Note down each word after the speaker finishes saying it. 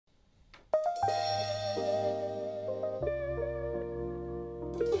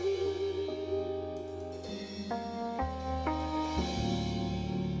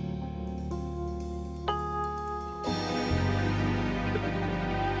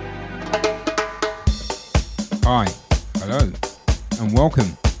Hi, hello, and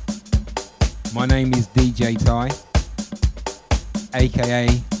welcome. My name is DJ Ty, aka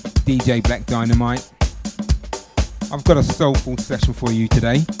DJ Black Dynamite. I've got a soulful session for you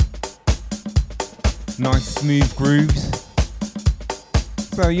today. Nice smooth grooves.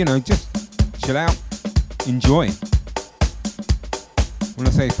 So, just chill out, enjoy. I want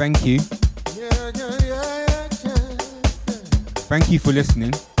to say thank you. Thank you for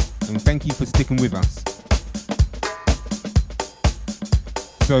listening, and thank you for sticking with us.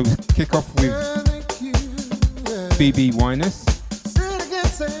 So kick off with BB Winers,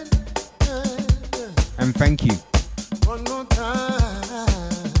 and thank you.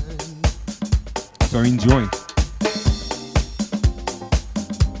 So enjoy.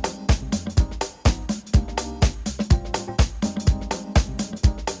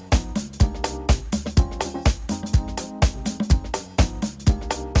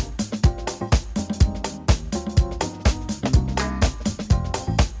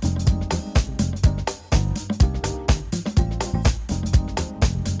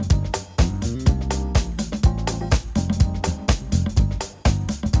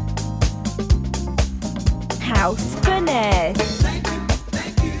 House Finesse.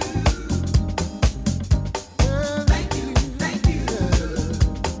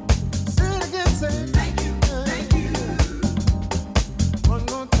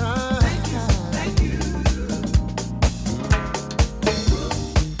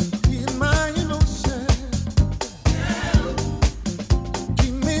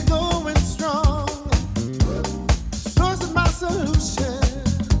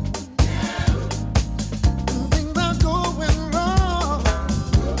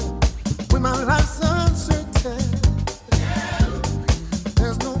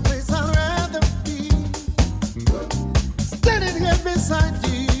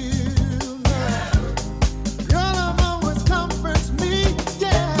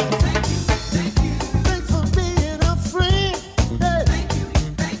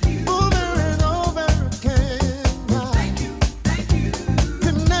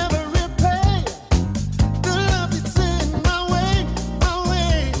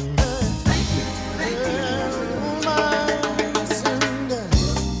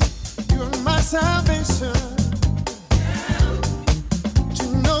 Salvation to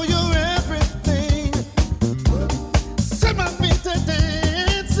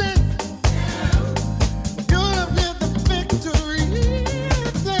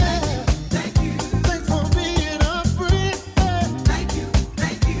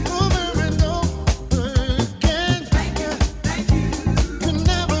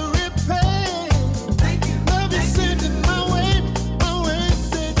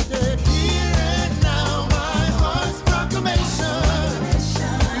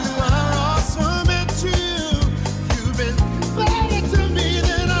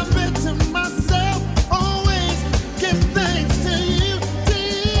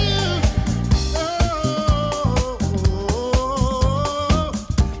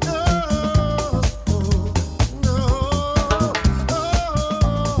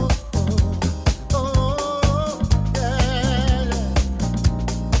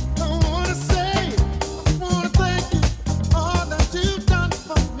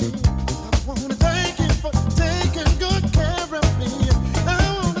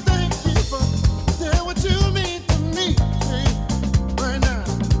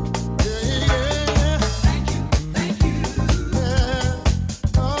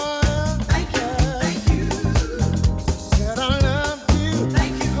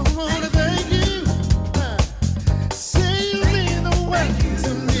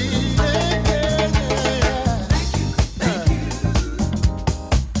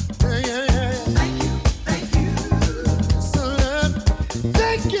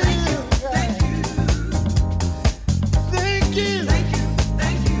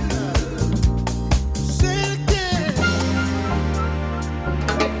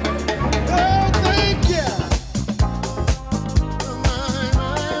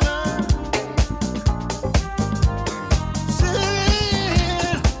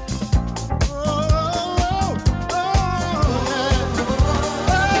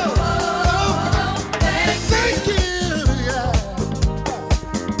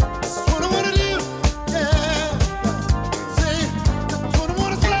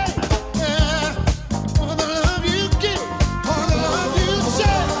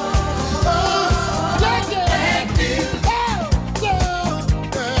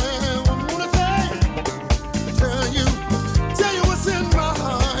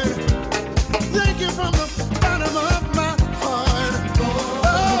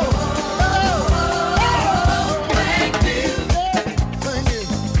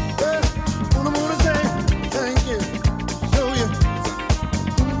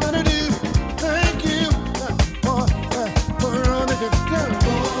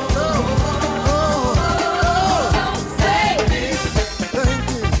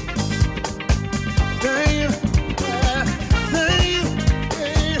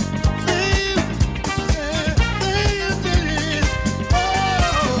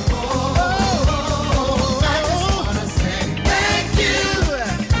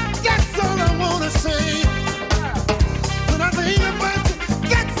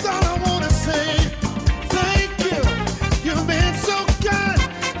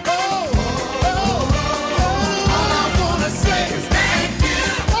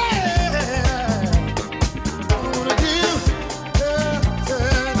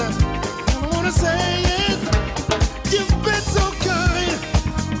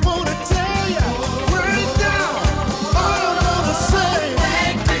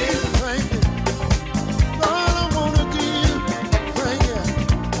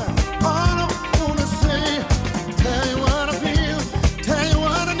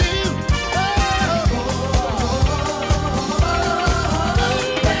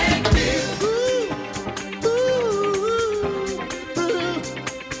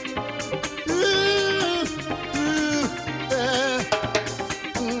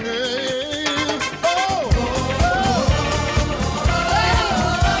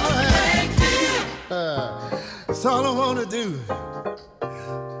wanna do.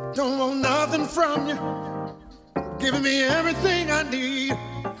 Don't want nothing from you. Giving me everything I need.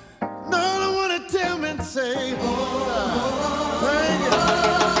 No, I don't wanna tell me and say, thank you,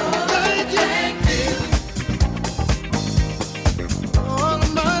 thank you. All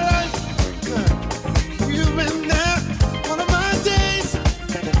of my life, you've been there. One of my days,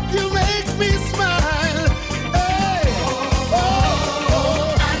 you make me smile. Hey,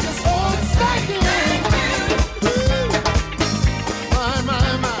 I just want to thank you. My.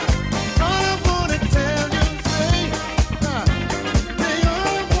 All I wanna tell you, say,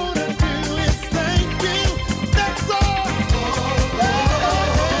 all I wanna do is thank you. That's all.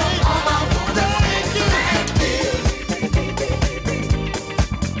 Hey, all I wanna thank you.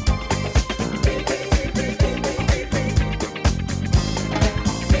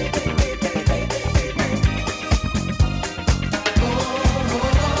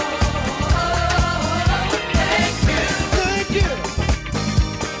 Thank you.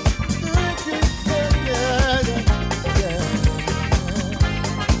 Thank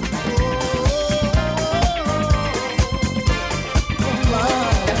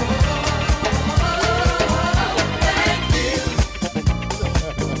you.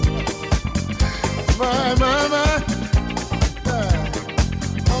 My.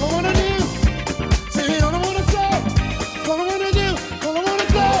 All I wanna do, say, all I wanna say, all I wanna do, all I wanna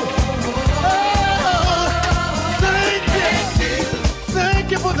say.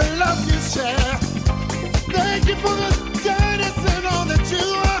 Thank you for the love you share. Thank you for the guidance and all that you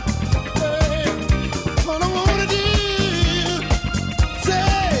are. Hey, all I wanna do,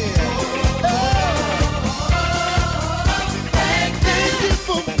 say, thank you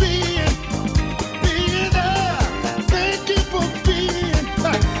for being there. Thank you for being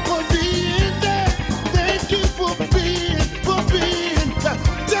there. Thank you for being,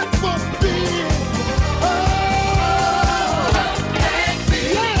 just for being. Oh,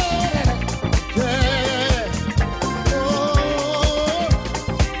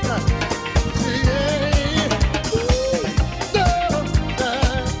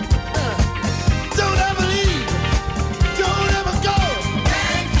 don't ever leave, don't ever go.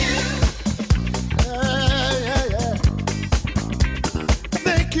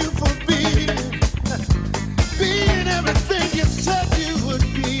 Thank you for being everything you said you would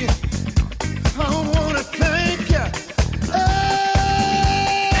be. I wanna thank you.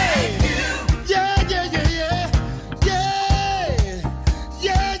 Hey, yeah.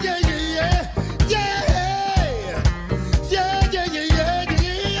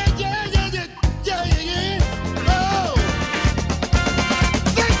 Oh,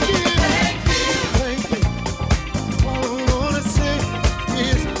 thank you. All I wanna say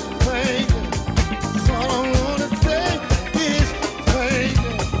is thank you. All I wanna say is thank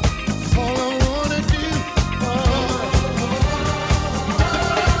you. All I wanna do.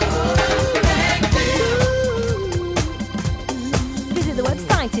 Visit the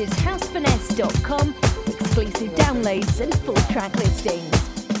website at housefinesse.com for exclusive downloads and full track listings.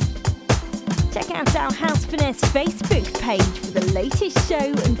 Check out our House Finesse Facebook page for the latest show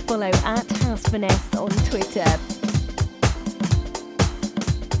and follow at House Finesse on Twitter.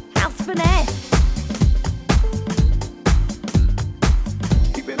 House Finesse.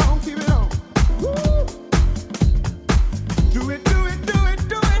 Keep it on, keep it on. Woo. Do it.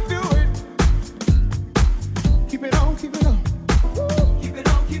 Keep it on, keep it on. Keep it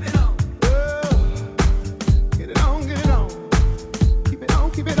on, keep it on. Get it on. Keep it on. Keep it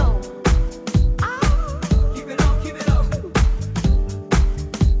on, keep it on.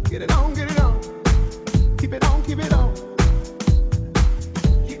 Get it on. Keep it on. Keep it on, keep it on.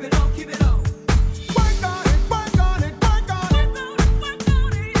 Keep it on, keep it on.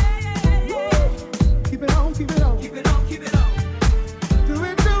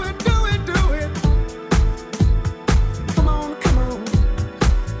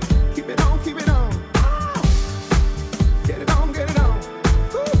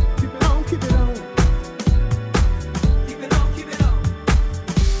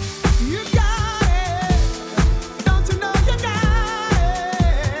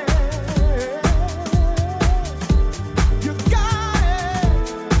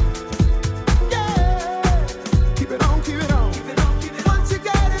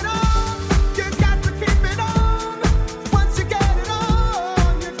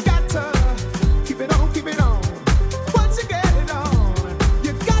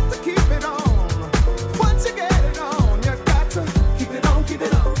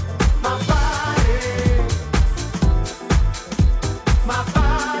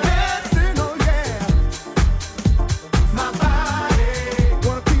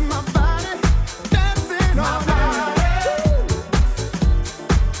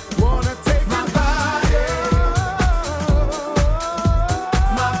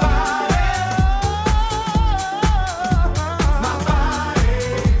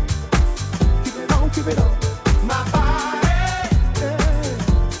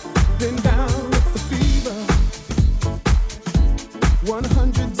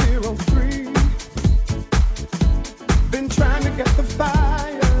 100.03. Been trying to get the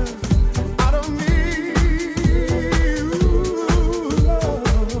fire out of me. Ooh, Lord.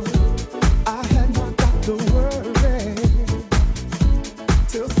 I had not got to worry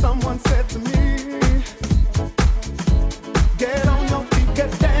till someone said to me, get on your feet,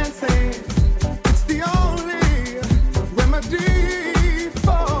 get dancing. It's the only remedy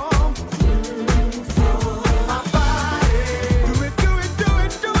for my body. Do it, do it, do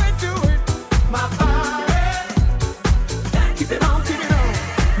it, do it, do it. My body. Keep it on, keep it on.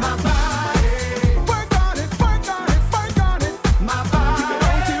 My body. Work on it, work on it, work on it. My body. Keep it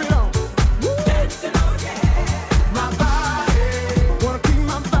on, keep it on. Woo. Dancing on, yeah. My body. Wanna keep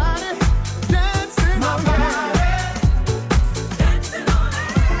my body dancing on, yeah. Dancing on it.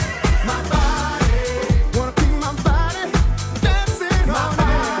 My body. Wanna keep my body dancing on,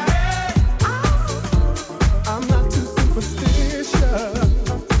 yeah. I'm not too superstitious,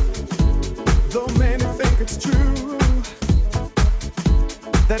 though many think it's true,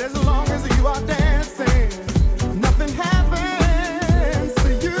 that as long as you are dancing, nothing happens to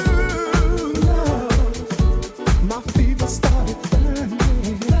you. No. My fever started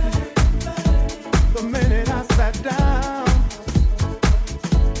burning the minute I sat down,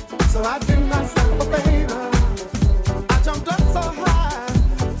 so I did myself a favor. I jumped up so high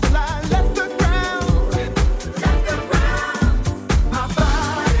till I left the ground. My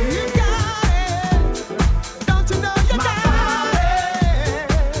body, you got it. Don't you know you got it?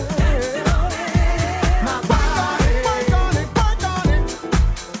 My body, work on it, work on it.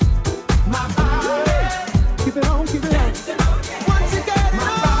 My body, keep it on, keep it on. Once you get it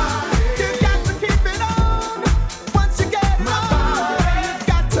on, you got to keep it on. Once you get it on, you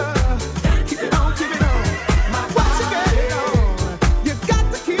got to keep it on, keep it on. Once you get it on, you got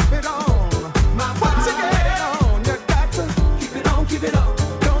to keep it on. Once you get it on, you got to keep it on, keep it on.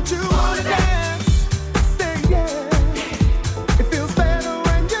 Don't you wanna dance? Say yeah. It feels better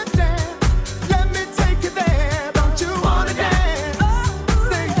when you dance. Let me take you there. Don't you wanna dance?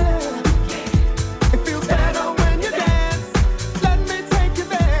 Say yeah. It feels better when you dance. Let me take you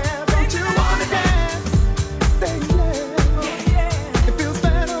there. Don't you wanna dance? Say yeah. It feels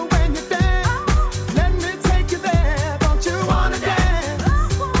better when you dance. Let me take you there. Don't you wanna dance?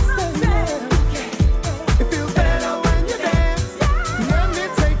 Say yeah. It feels better when you dance. Let me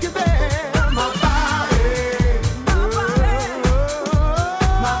take you there. My body. My body.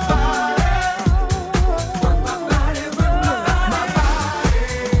 My body. Work my body. Work my body.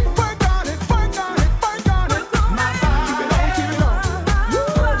 Work on it. Work on it. Work on it. My body. Keep it on. Keep it on.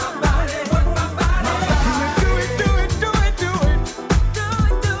 My body. Work my body. Do it. Do it. Do it. Do it.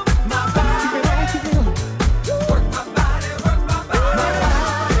 My body. Keep it on. Keep it on. Work my body. Work my body. My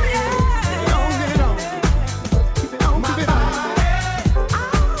body. Get it on. Get it on. Keep it on. Keep it on.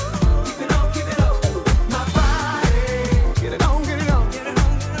 Keep it on. Keep it on. My body. Get it on. Get it on. Keep it on.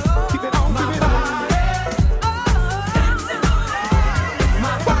 Keep it on.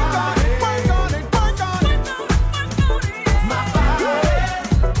 My body. Work on it. Work on it. Work on it. My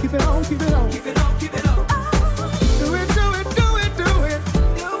body. Keep it on. Keep it on. Keep it on. Keep it on. Do it. Do it. Do it. Do it.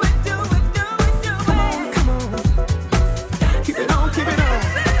 Come on. Come on. Keep it on. Keep it on.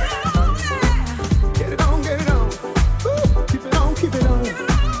 Get it on. Get it on. Ooh. Keep it on. Keep it on.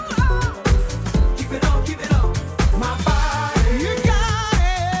 Keep it on. Keep it on. My body. You got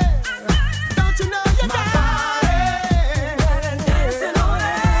it. Don't you know you got it? Dancing on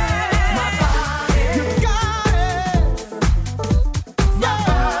it. My body. You got it. My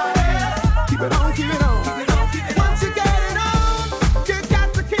body. Keep it on. Keep it on. Once you get it on, you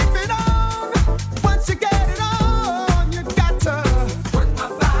got to keep it on. Once you get it on, you got to work my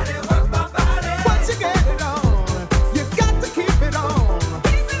body. Work my body. Once you get it on, you got to keep it on.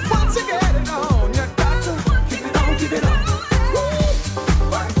 Once you get it on, you got to keep it on. Keep it on. Woo.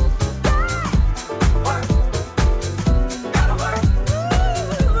 Work. Work. Gotta work.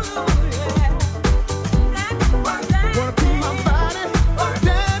 Wanna keep my body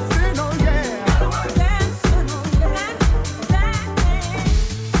dancing, oh yeah.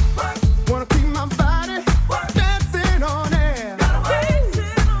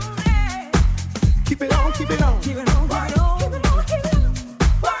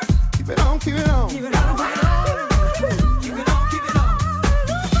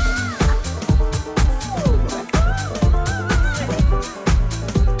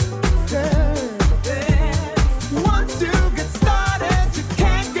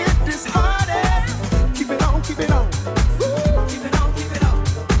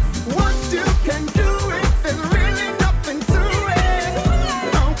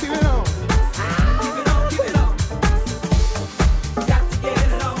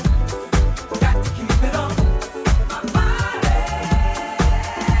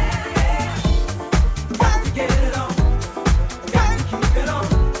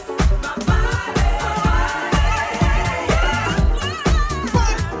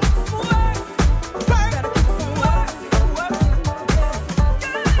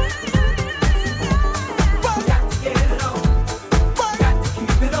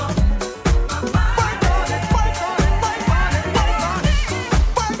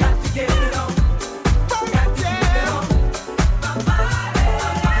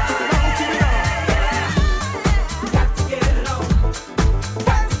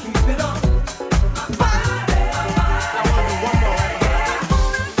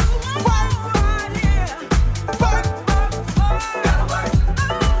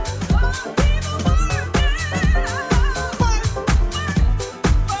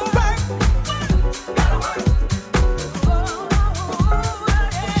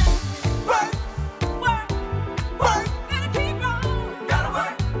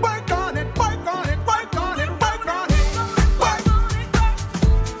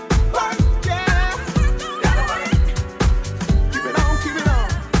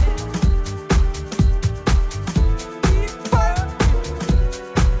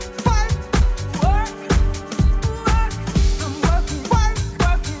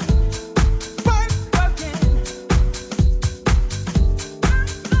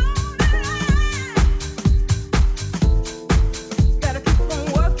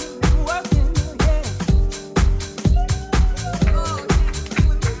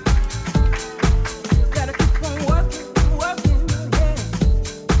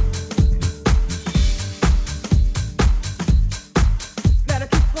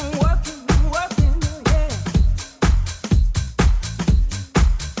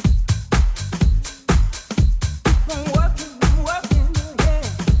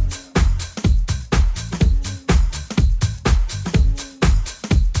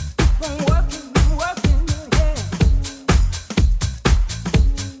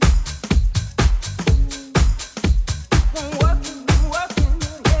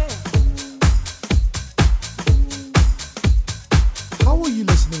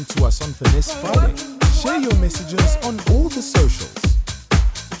 Finesse Friday. Share your messages on all the socials.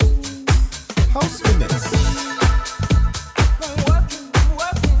 House Finesse.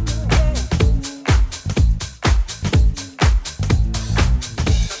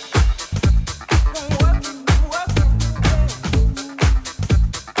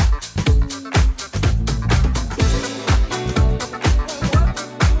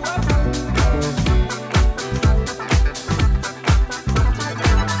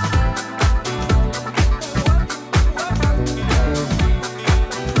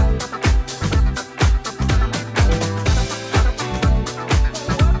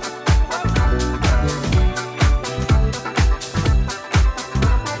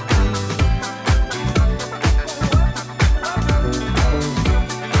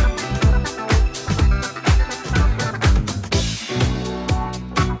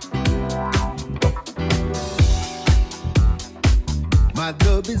 My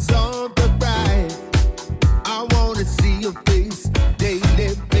love is on the rise. I wanna see your face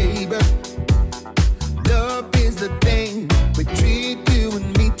daily, baby. Love is the thing between you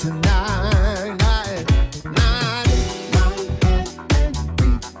and me tonight.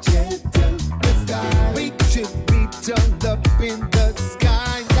 We should reach up in the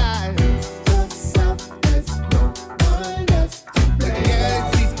sky. The softest, no one else to play. The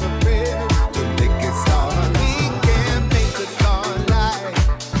galaxy's prepared to make it start. We can make a starlight.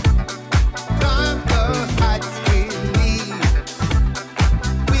 Climb the heights with me.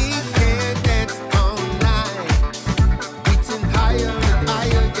 We can dance all night, reaching higher and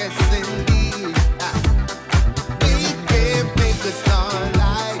higher, yes indeed. We can make a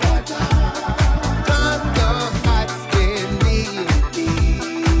starlight. Climb the heights with me.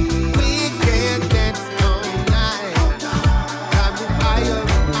 We can dance all night, climbing higher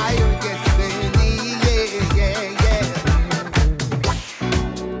and higher, yes indeed. Yeah, yeah, yeah.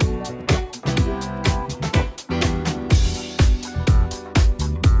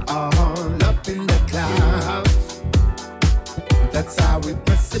 All up in the clouds. That's how we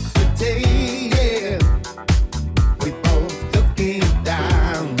precipitate. Yeah. We both looking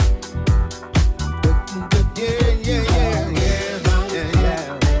down. Yeah, yeah, yeah, yeah, yeah.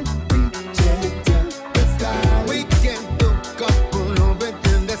 We can look up and over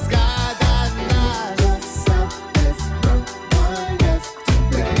in the sky.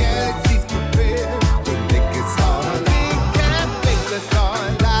 The galaxy's prepared to make it start. We can make a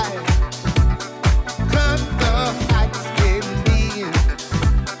starlight. Climb the heights with me.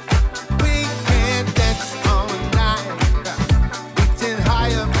 We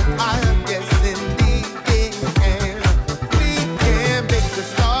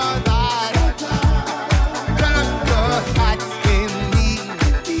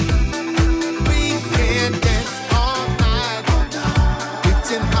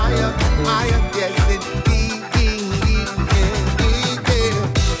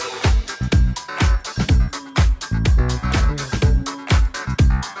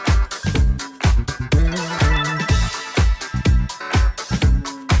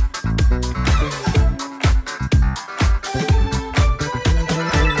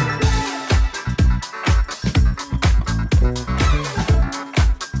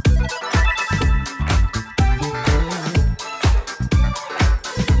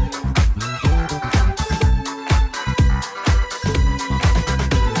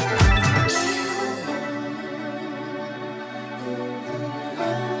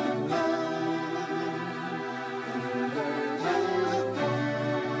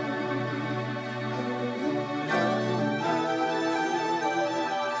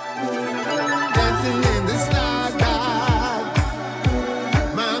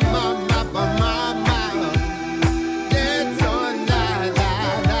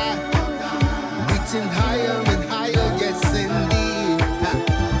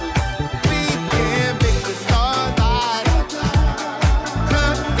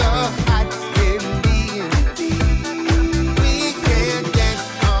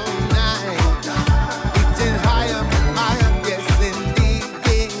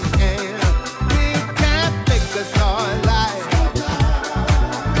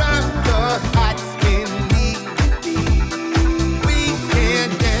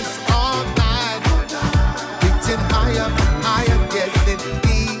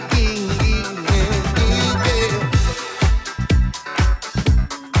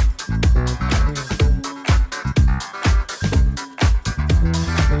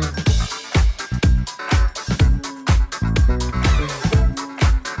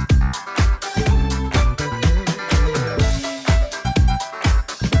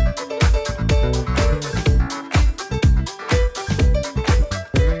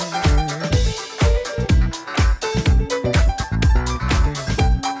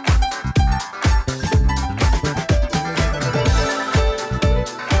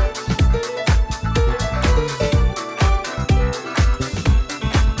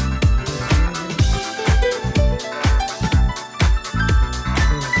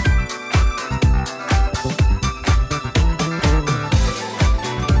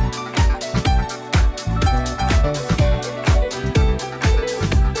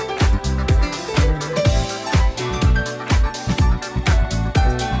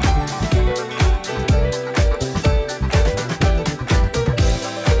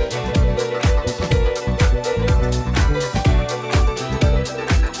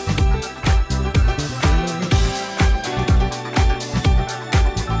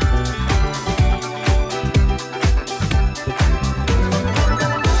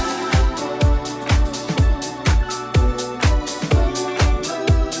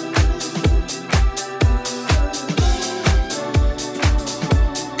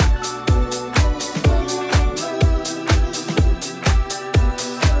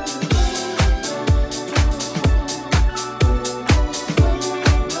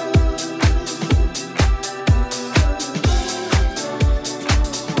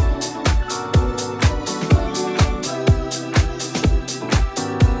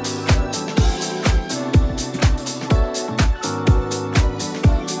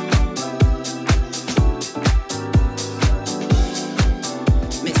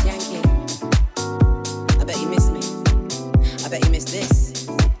this.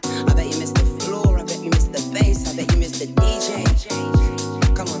 I bet you missed the floor, I bet you missed the bass, I bet you missed the DJ.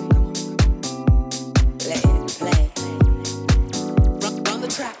 Come on, let it play. Run the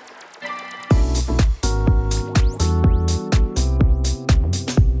track.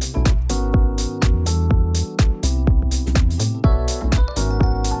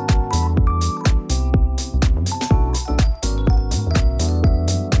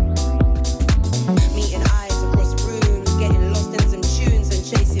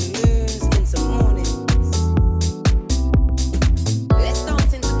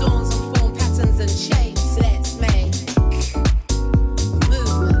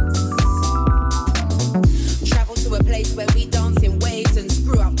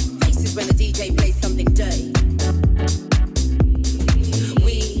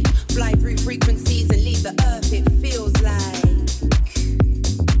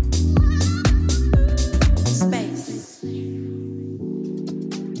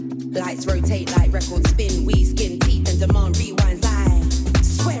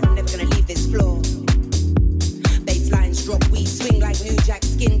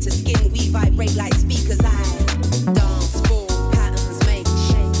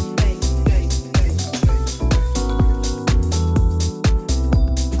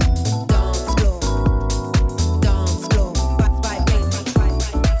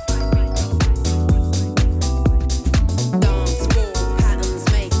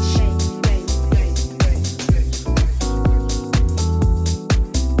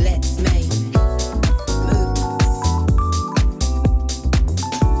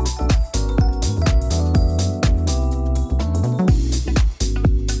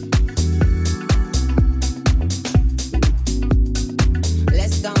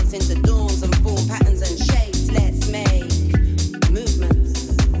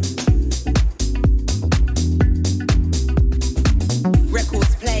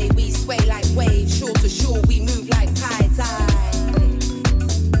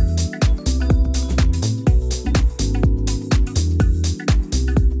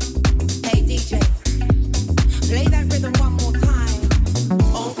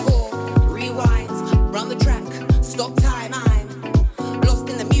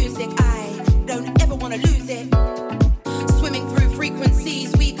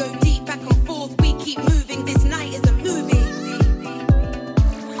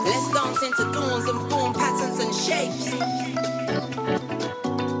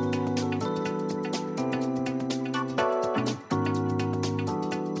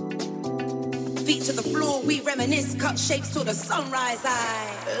 Shapes till the sunrise.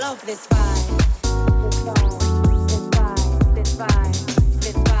 I love this vibe. This vibe. This vibe.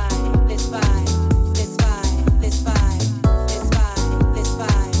 This vibe. This vibe. This vibe. This vibe. This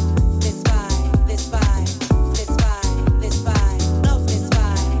vibe. This vibe. This vibe. This vibe. This vibe. Love this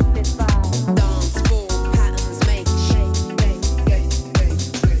vibe. This vibe. Dance floor patterns make shape.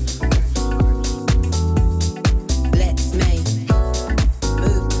 Let's make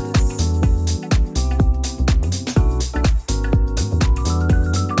movements.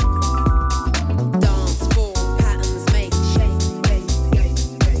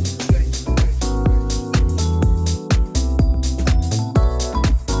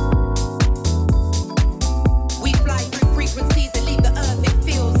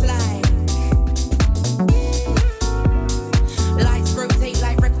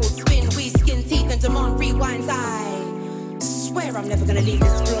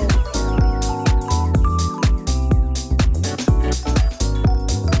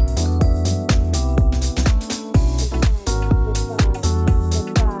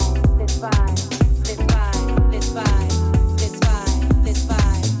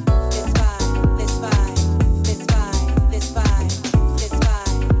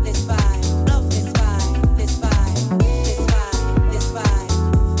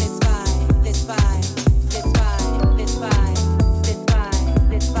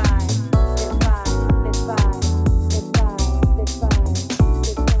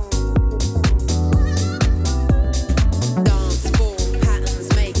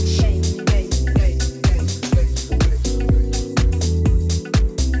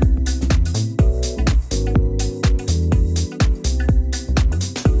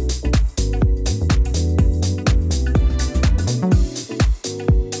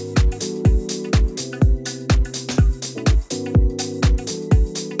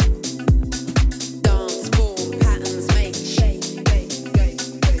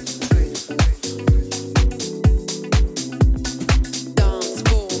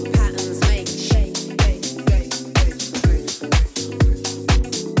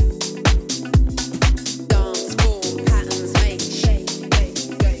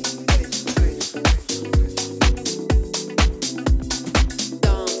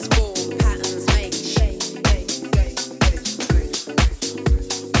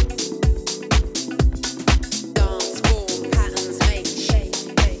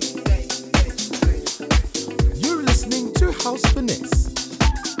 House Finesse.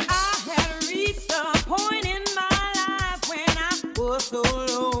 I had reached a point in my life when I was so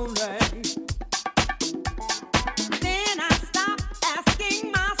lonely. Then I stopped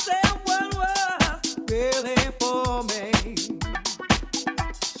asking myself what was really for me.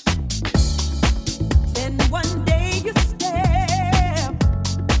 Then one day you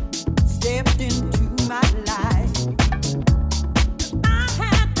stepped into my life. I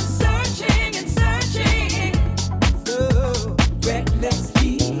had been searching and searching so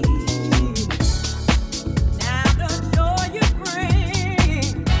recklessly. Now the joy you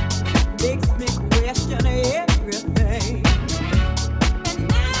bring makes me question everything. And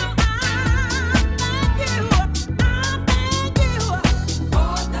now I thank you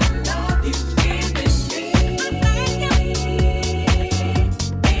for the love you've given me. I thank you.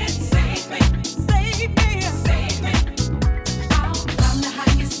 And save me. I'll climb the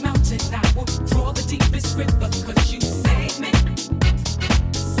highest mountain. I will draw the deepest river, 'cause you save me.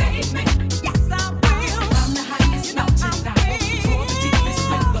 Save me. Yes, I will. Climb the highest mountain. I will draw the deepest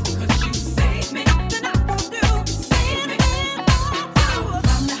river, 'cause you save me. Nothing I won't do. Save me.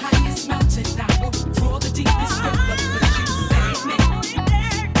 Climb the highest mountain. I will draw the deepest river, 'cause you save me.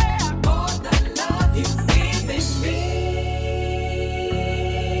 For the love you've given me.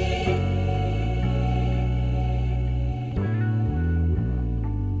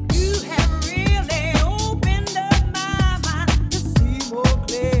 You have really opened up my mind to see more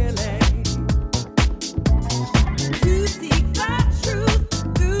clearly. To seek the truth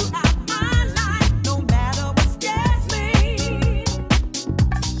throughout my life, no matter what scares me.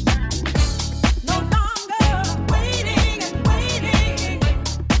 No longer waiting and waiting.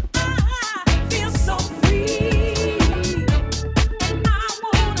 I feel so free, and I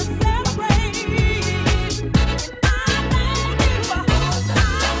wanna celebrate. I thank you for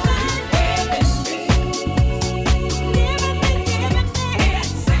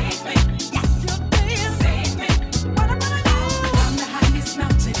Climb the highest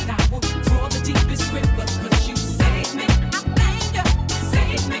mountain. I will draw the deepest river, 'cause you save me.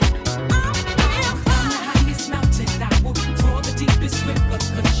 Save me. Climb the highest mountain. I will draw the deepest river,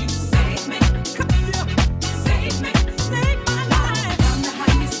 'cause you save me. Save me. Climb the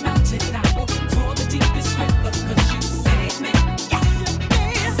highest mountain. I will draw the deepest river, 'cause you save me.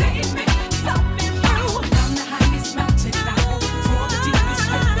 Save me. Climb the highest mountain. I will draw the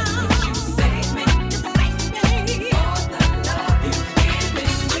deepest river, 'cause you save me. For the love you've given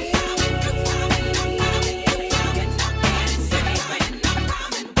me.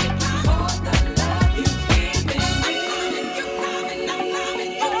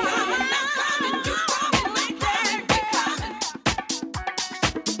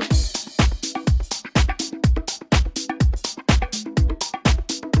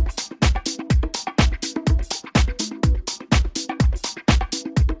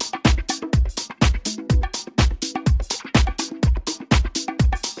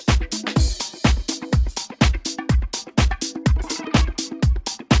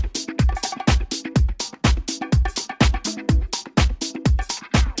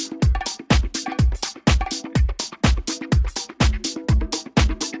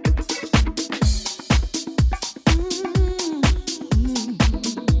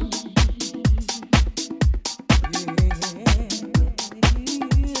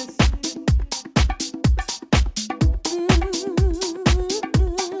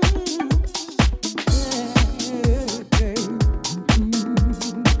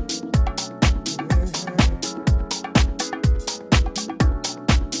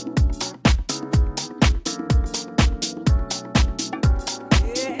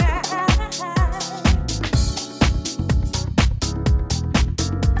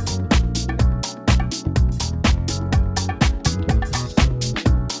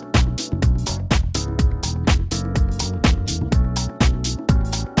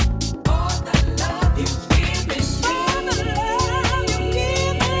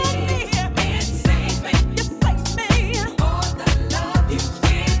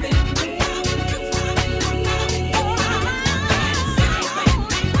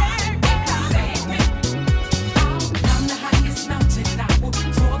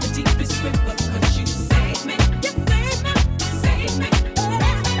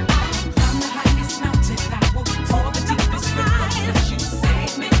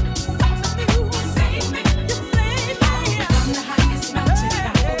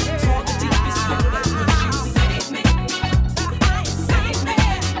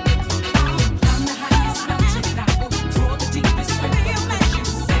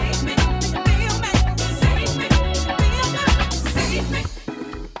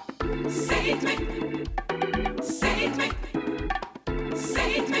 Save me.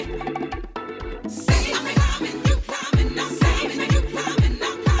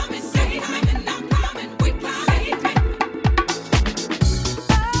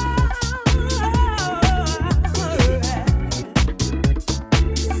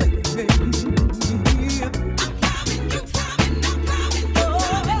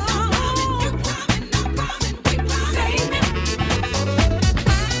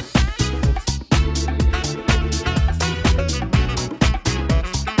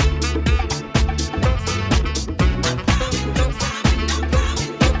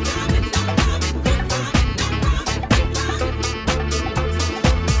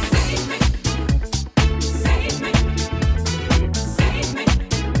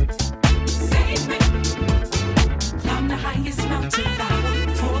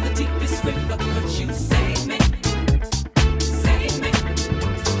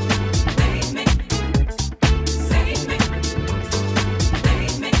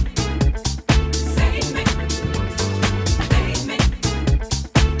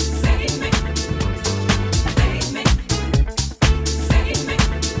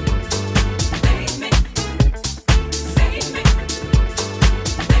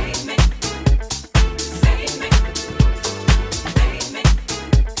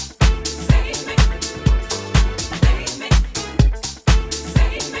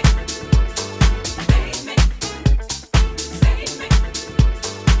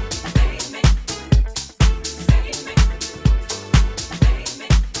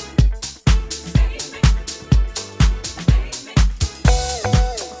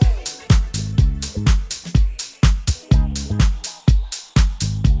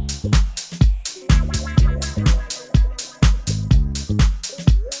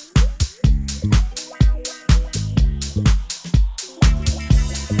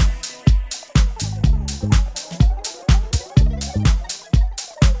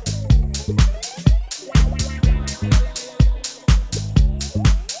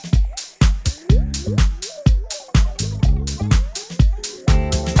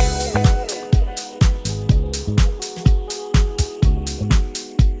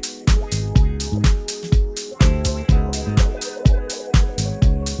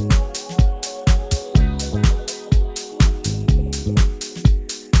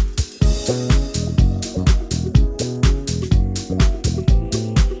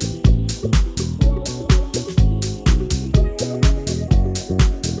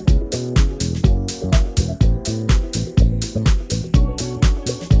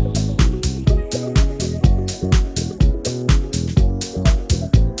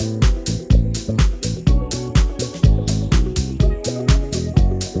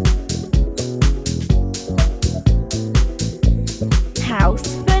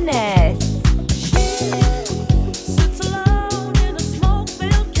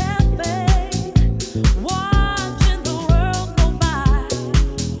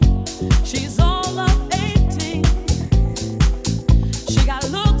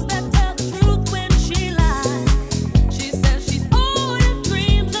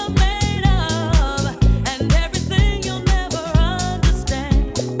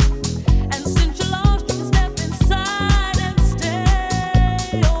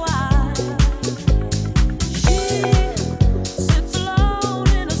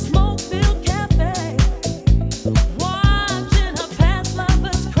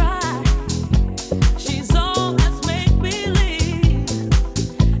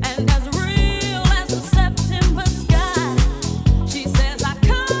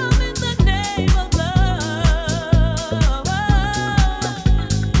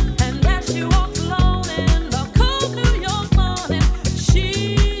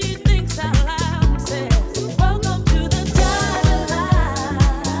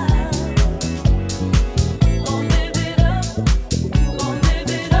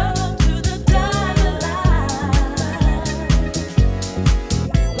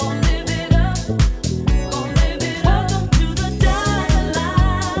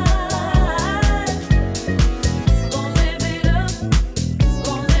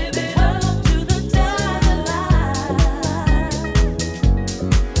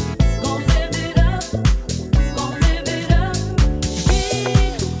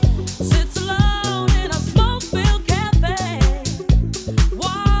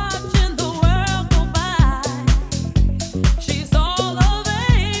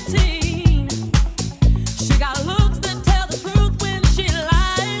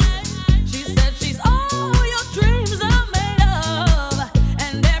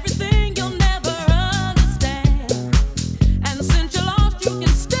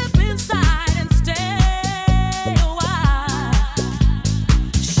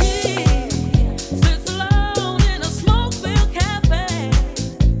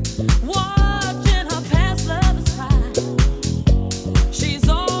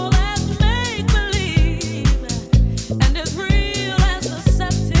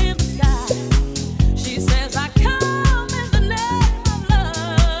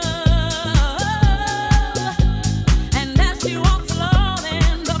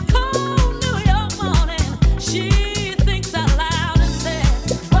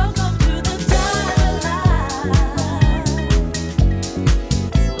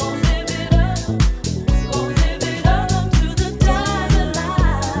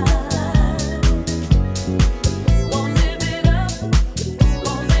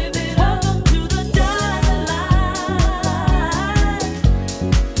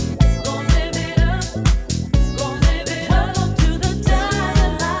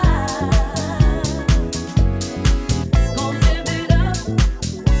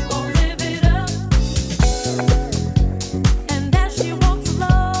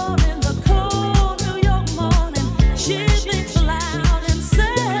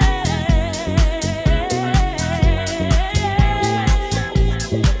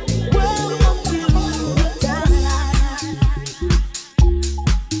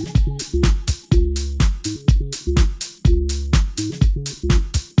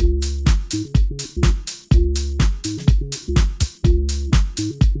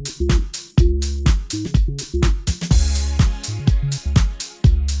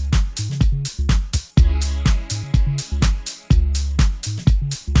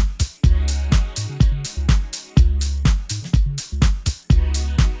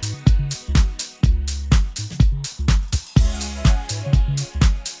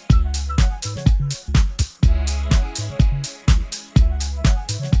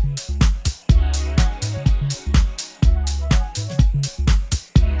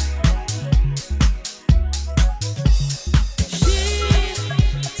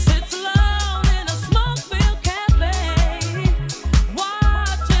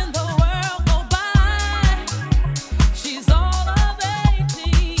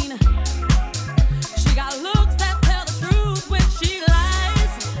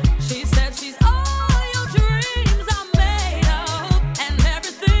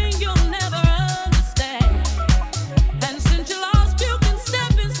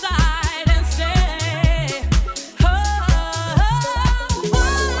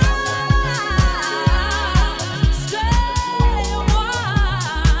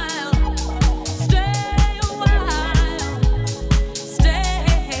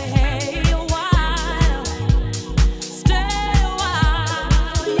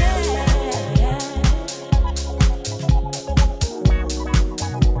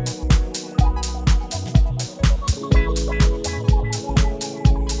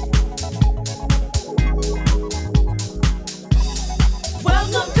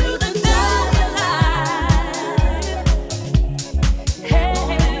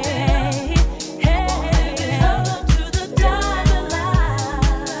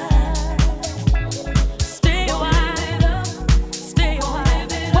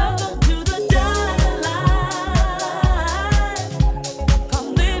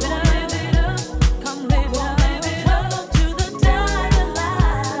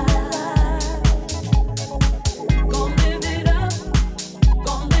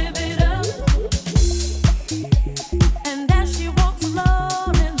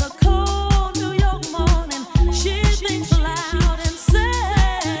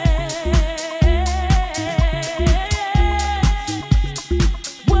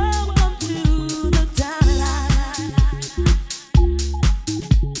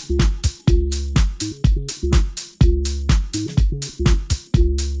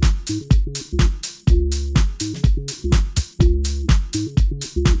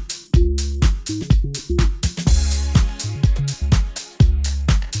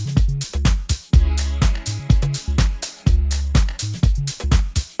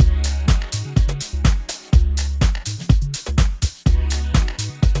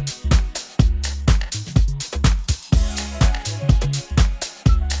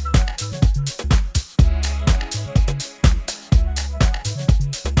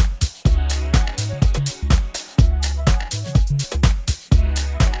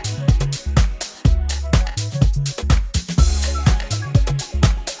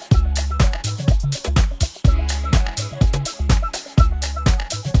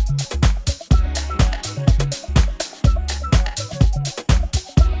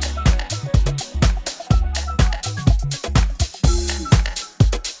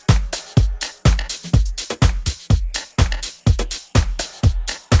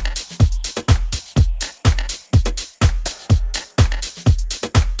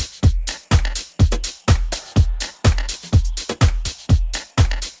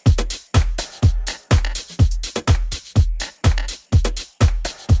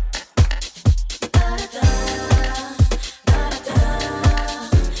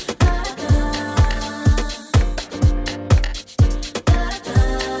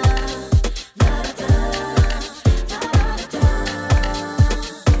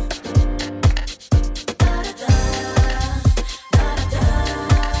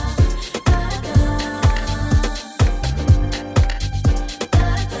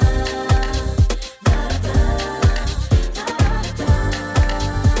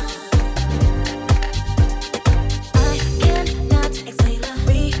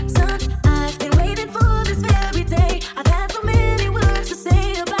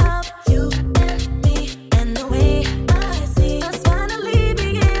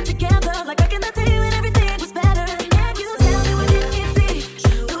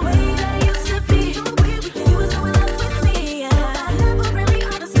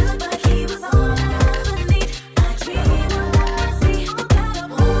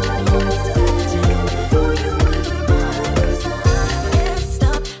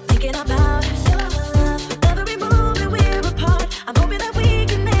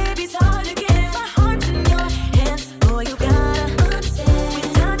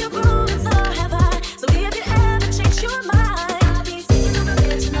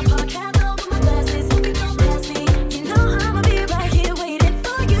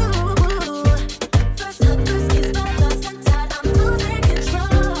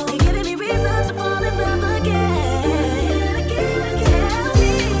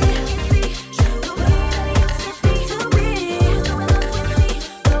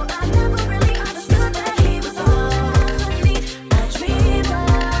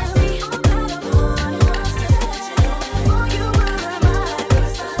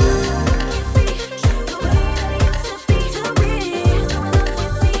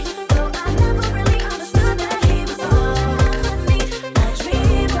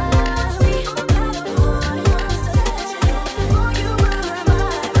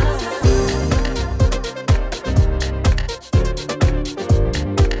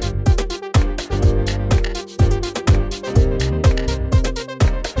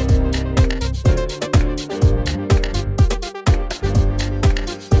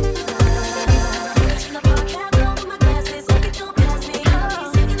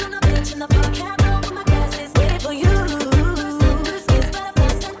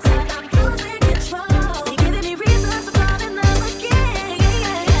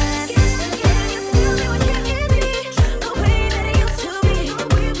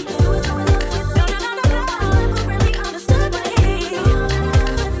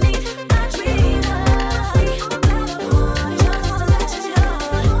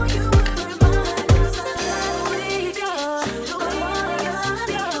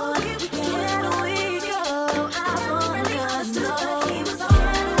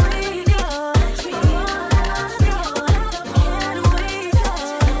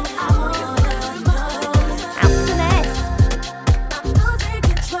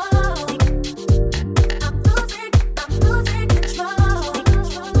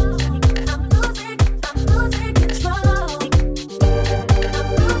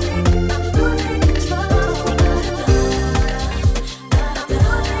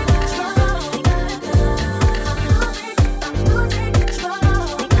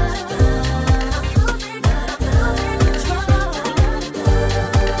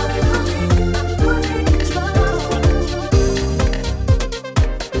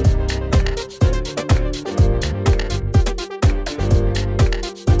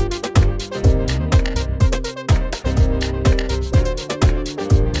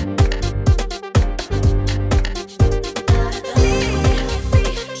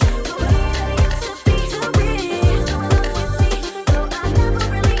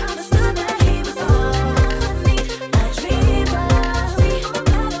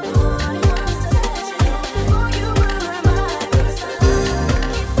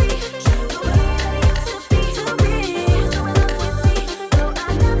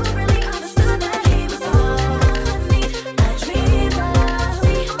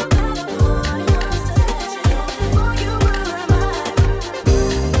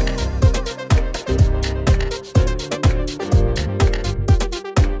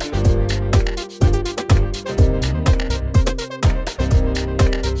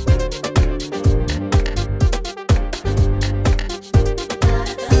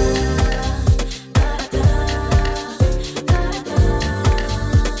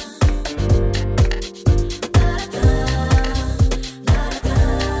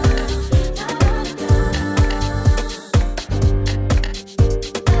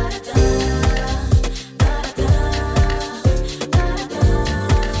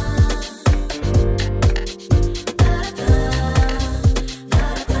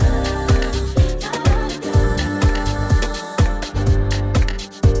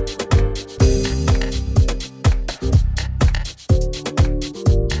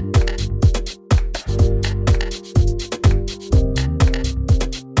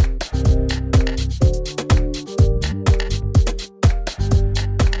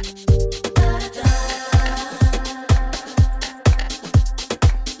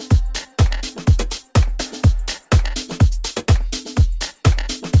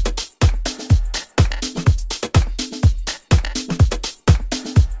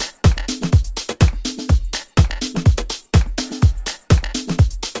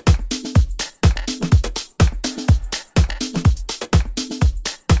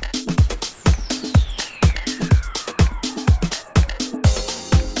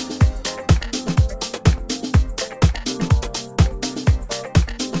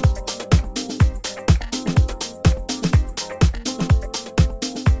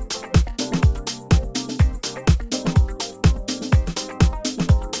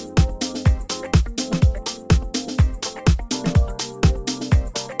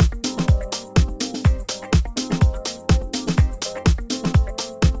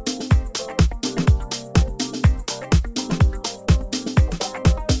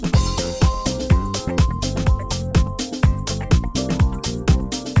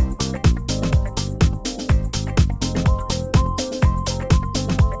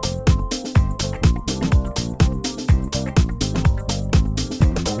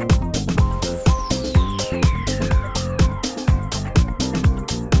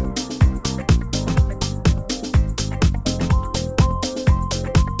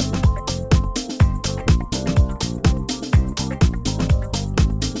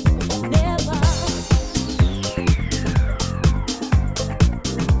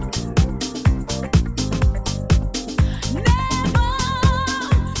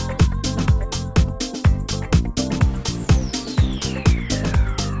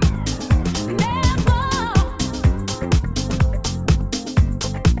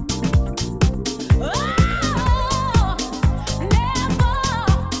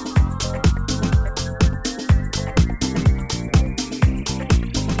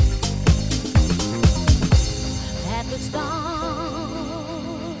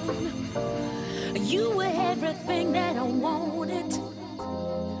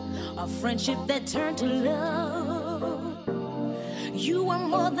 a friendship that turned to love. You were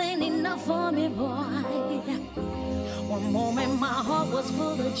more than enough for me, boy. One moment my heart was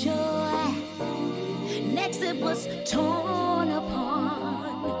full of joy, next it was torn apart.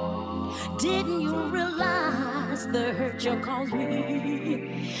 Didn't you realize the hurt you caused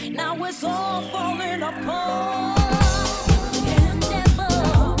me? Now it's all falling apart.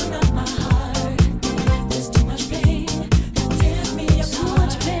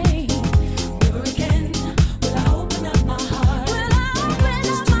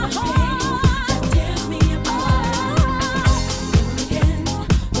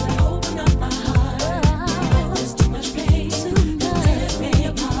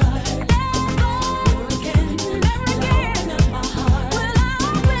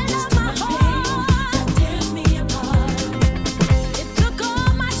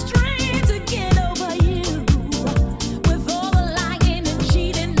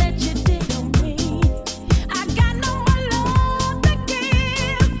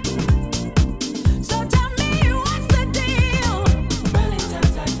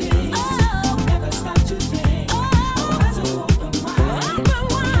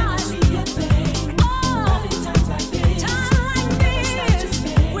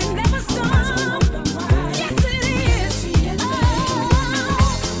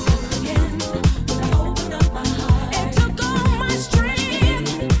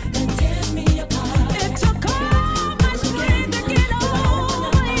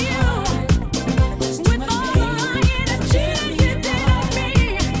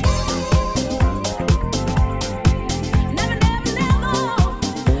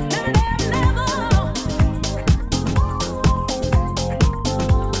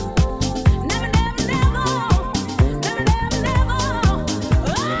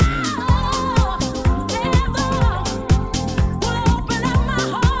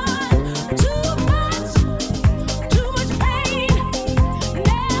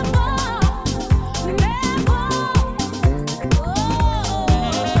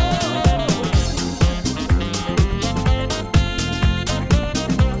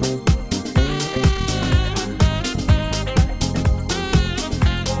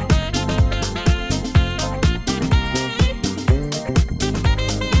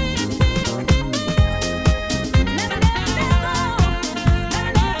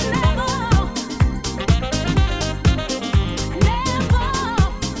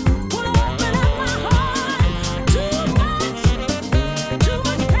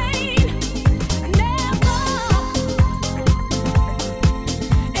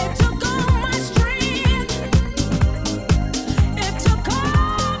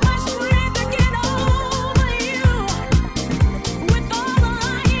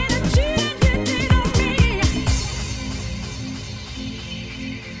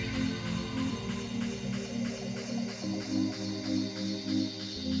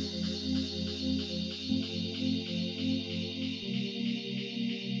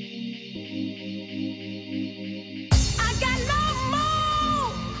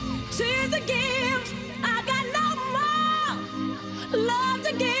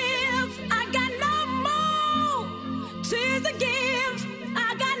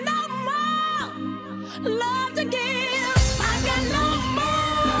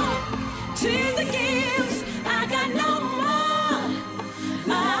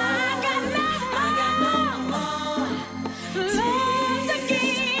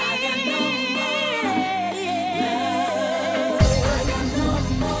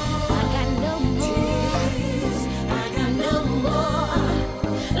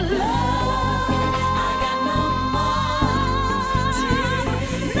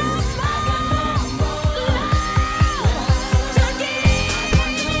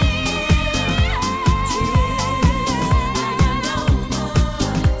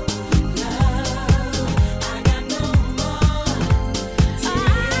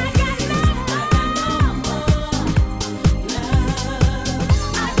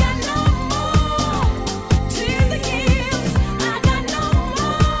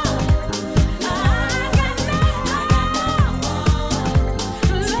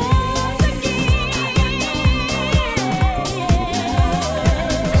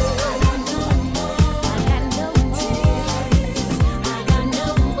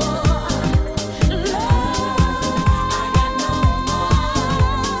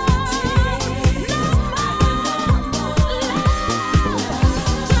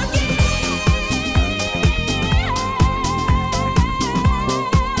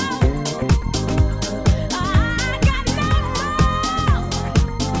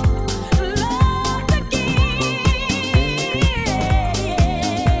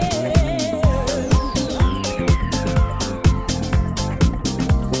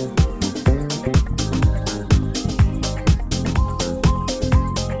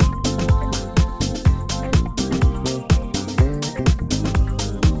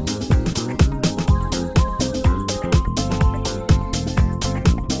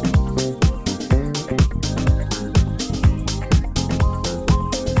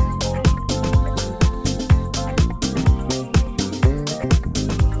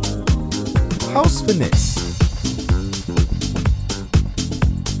 House Finesse.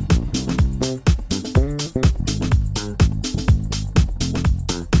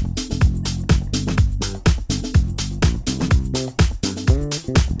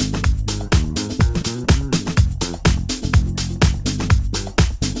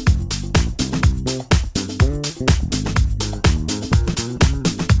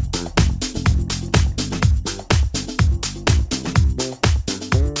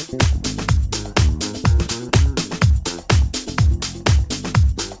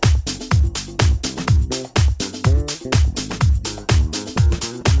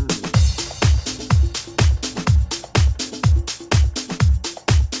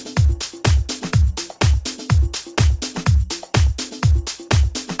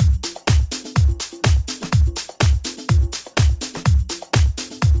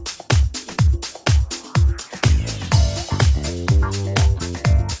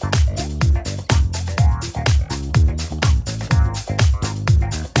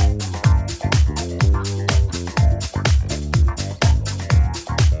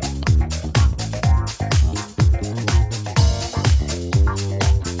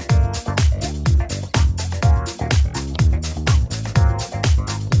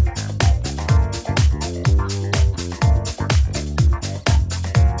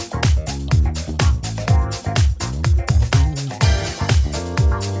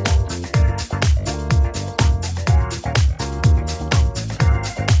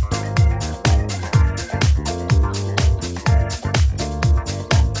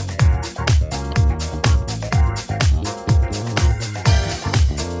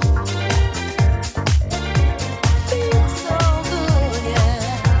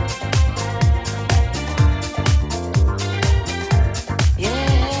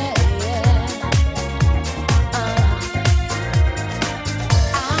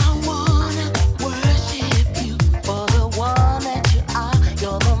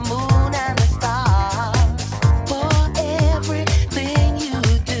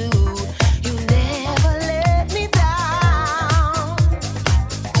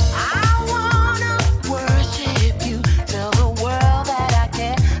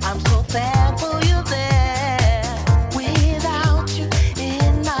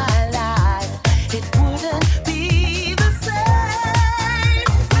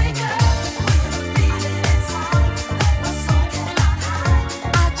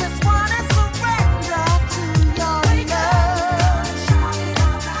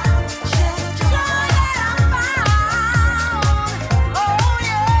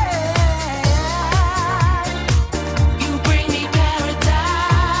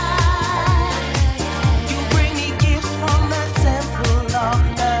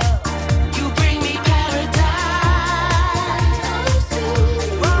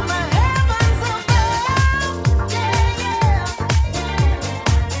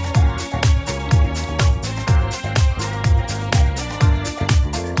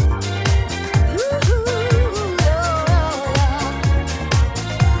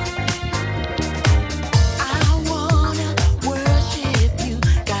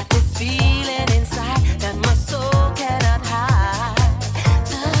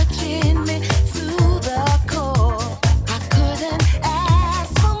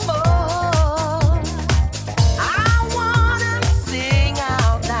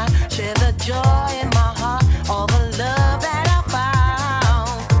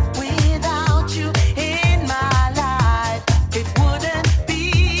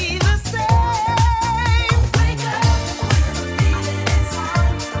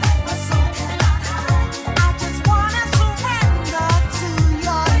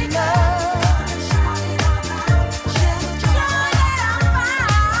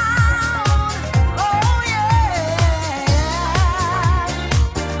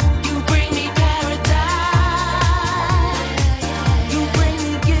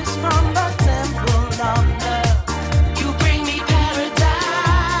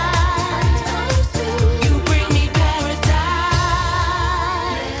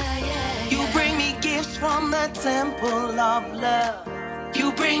 temple of love.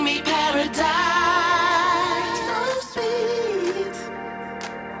 You bring me paradise, so sweet,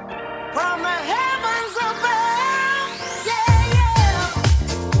 from the heavens above. Yeah, yeah.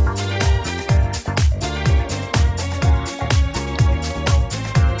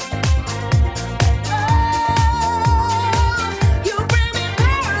 Oh, you bring me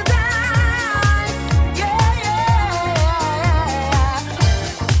paradise. Yeah, yeah.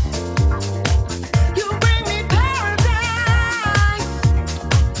 You bring me paradise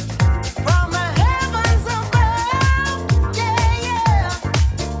from the heavens above. Yeah, yeah.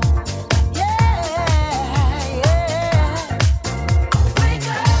 Yeah.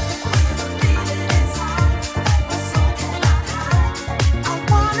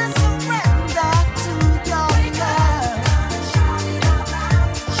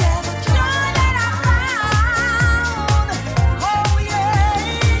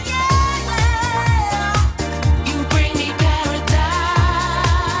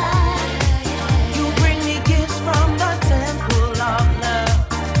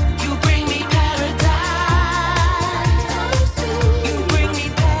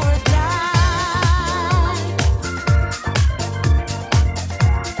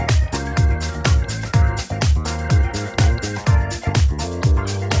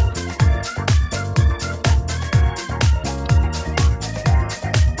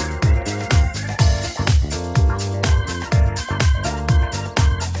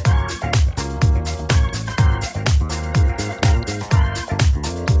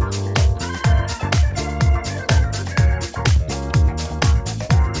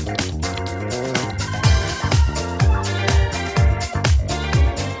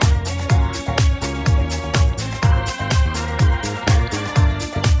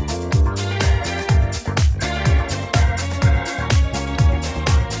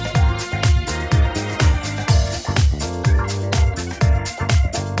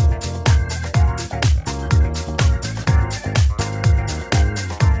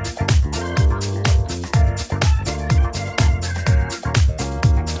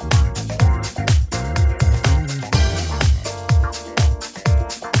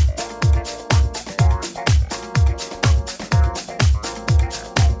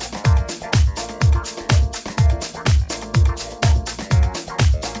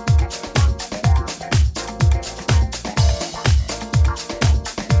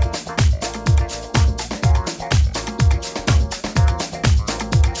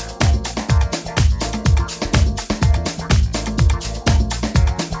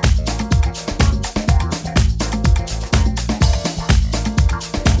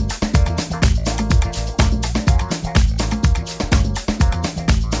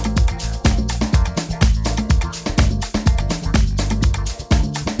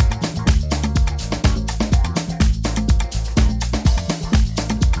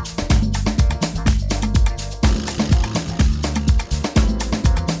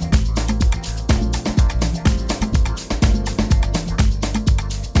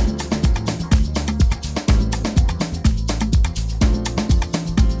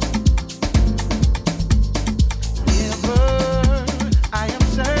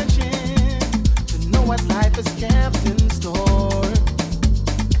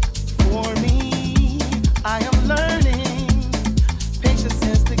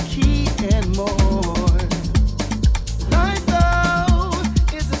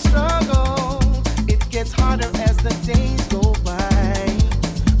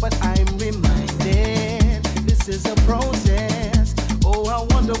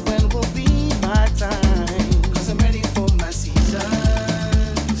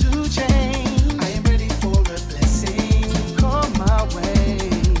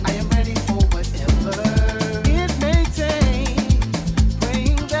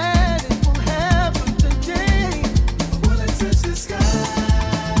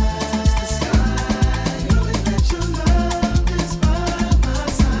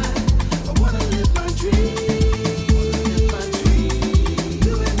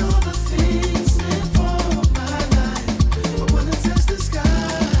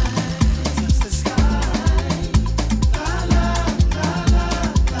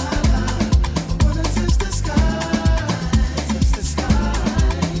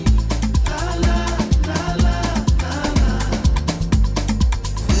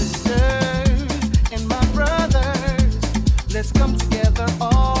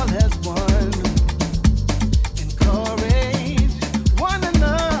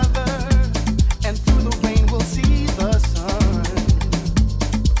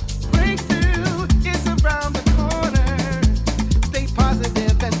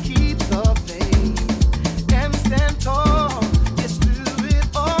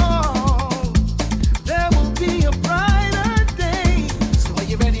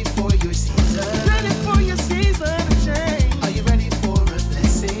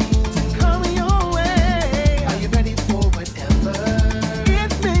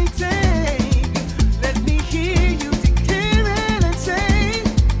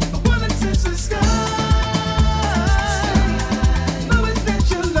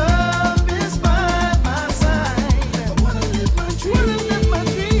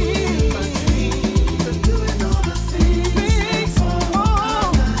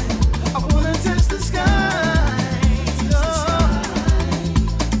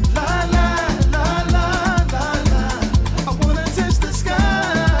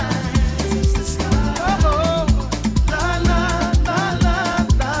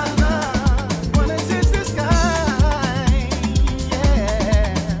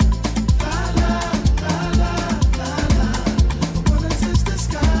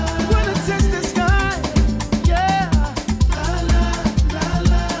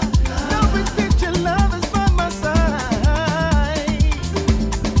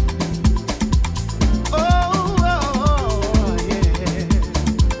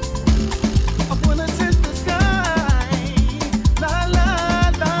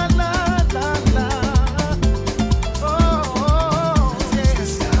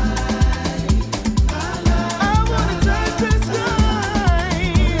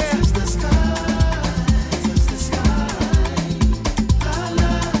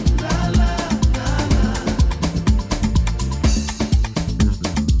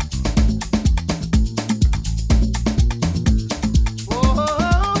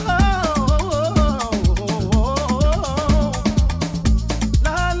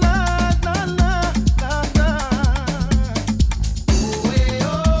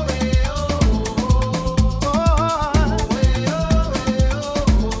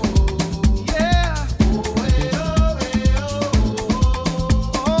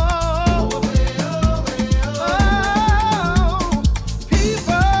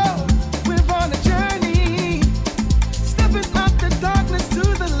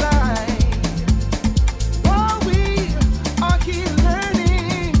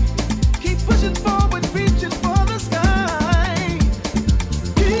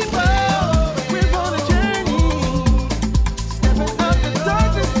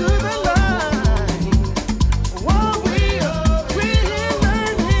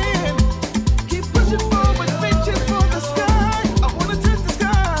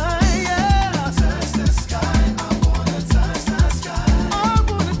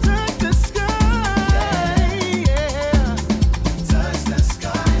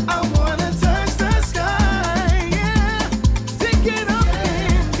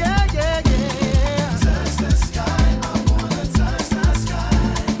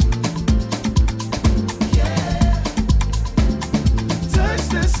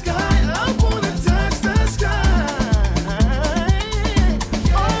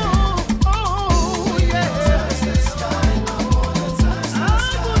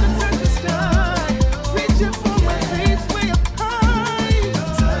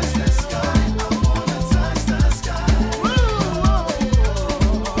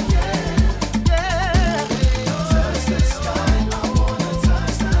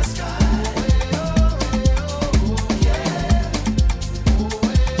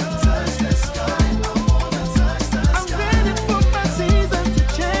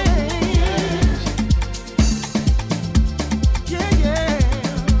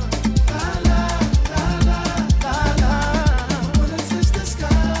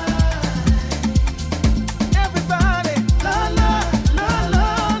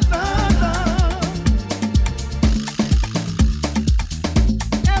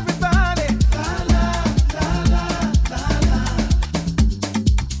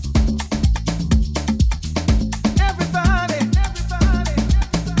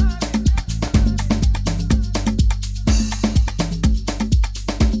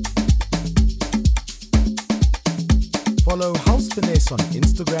 us on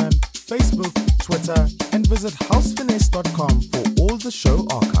Instagram, Facebook, Twitter, and visit housefinesse.com for all the show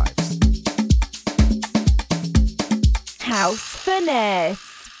archives. House Finesse.